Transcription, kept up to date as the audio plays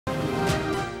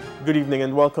Good evening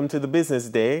and welcome to the Business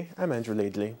Day. I'm Andrew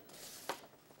Laidley.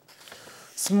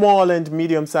 Small and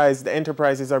medium-sized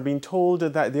enterprises are being told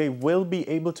that they will be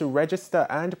able to register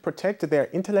and protect their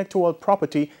intellectual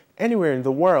property anywhere in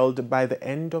the world by the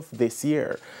end of this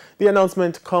year. The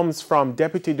announcement comes from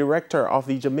Deputy Director of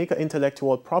the Jamaica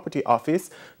Intellectual Property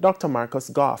Office, Dr. Marcus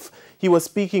Goff. He was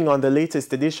speaking on the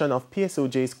latest edition of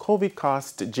PSOJ's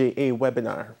COVIDcast JA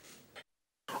webinar.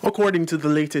 According to the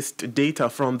latest data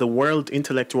from the World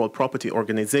Intellectual Property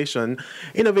Organization,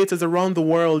 innovators around the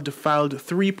world filed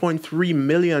 3.3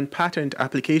 million patent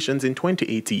applications in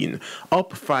 2018,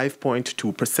 up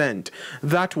 5.2%.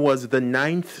 That was the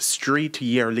 9th straight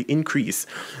yearly increase.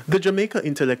 The Jamaica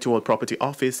Intellectual Property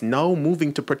Office now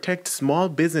moving to protect small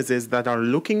businesses that are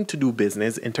looking to do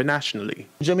business internationally.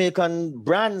 Jamaican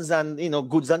brands and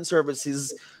goods and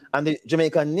services, and the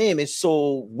Jamaican name is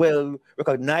so well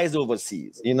recognized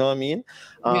overseas. You know what I mean?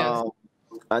 Yes.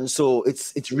 And so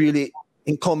it's really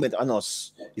incumbent on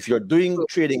us, if you're doing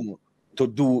trading, to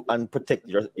do and protect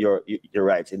your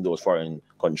rights in those foreign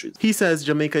countries. He says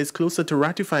Jamaica is closer to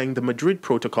ratifying the Madrid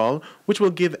Protocol, which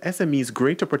will give SMEs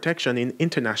greater protection in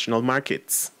international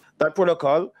markets. That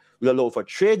protocol will allow for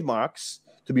trademarks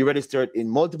to be registered in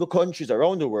multiple countries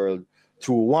around the world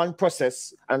through one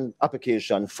process and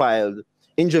application filed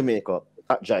in Jamaica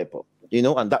at Jaipur,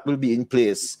 and that will be in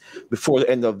place before the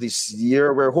end of this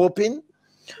year. We're hoping.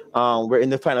 We're in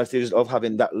the final stages of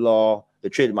having that law, the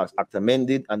Trademarks Act,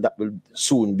 amended, and that will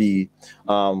soon be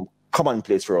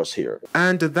commonplace for us here.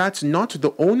 And that's not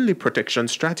the only protection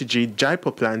strategy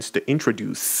Jaipur plans to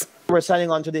introduce. We're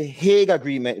signing on to the Hague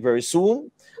Agreement very soon.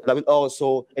 That will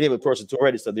also enable persons to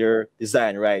register their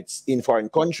design rights in foreign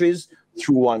countries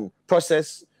through one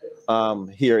process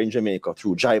here in Jamaica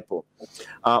through Jaipur.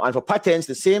 And for patents,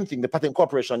 the same thing. The Patent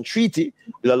Cooperation Treaty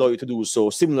will allow you to do so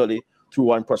similarly through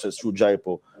one process through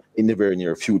Jaipur in the very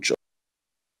near future.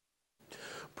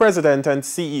 President and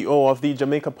CEO of the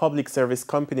Jamaica Public Service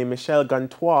Company, Michel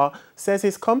Gantois, says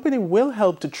his company will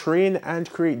help to train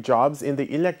and create jobs in the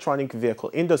electronic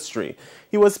vehicle industry.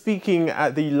 He was speaking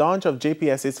at the launch of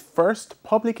JPS's first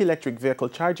public electric vehicle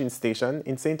charging station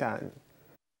in St. Anne.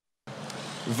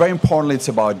 Very importantly, it's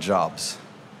about jobs.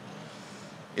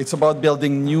 It's about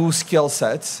building new skill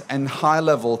sets and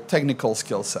high-level technical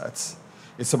skill sets.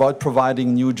 It's about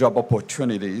providing new job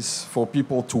opportunities for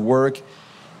people to work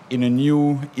in a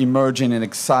new, emerging, and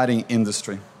exciting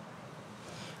industry.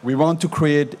 We want to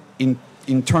create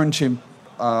internship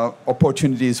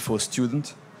opportunities for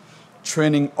students,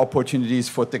 training opportunities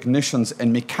for technicians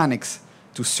and mechanics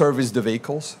to service the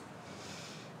vehicles,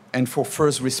 and for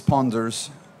first responders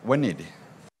when needed.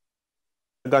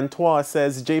 Gantois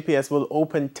says JPS will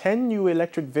open 10 new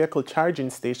electric vehicle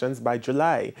charging stations by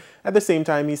July. At the same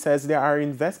time, he says there are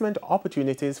investment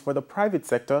opportunities for the private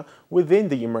sector within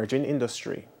the emerging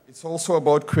industry. It's also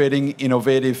about creating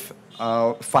innovative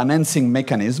financing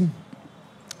mechanism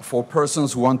for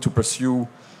persons who want to pursue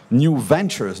new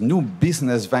ventures, new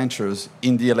business ventures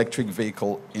in the electric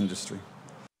vehicle industry.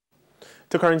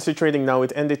 To currency trading now,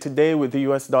 it ended today with the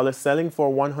US dollar selling for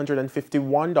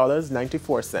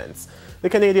 $151.94. The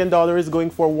Canadian dollar is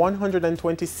going for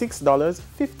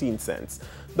 $126.15.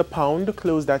 The pound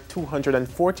closed at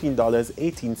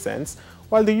 $214.18,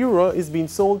 while the euro is being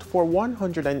sold for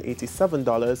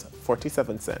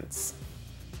 $187.47.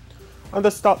 On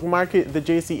the stock market, the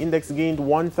JC index gained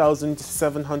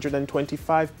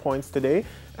 1,725 points today,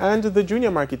 and the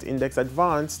junior market index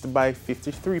advanced by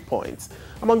 53 points.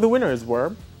 Among the winners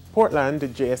were Portland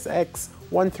JSX,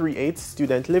 138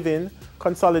 Student Living,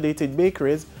 Consolidated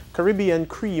Bakeries, Caribbean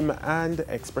Cream, and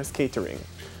Express Catering.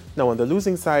 Now on the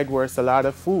losing side were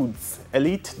Salada Foods,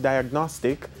 Elite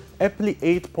Diagnostic, Epley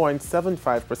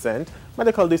 8.75%,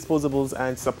 Medical Disposables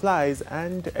and Supplies,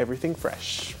 and Everything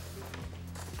Fresh.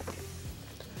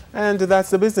 And that's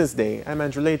the Business Day. I'm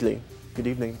Andrew Laidley. Good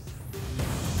evening.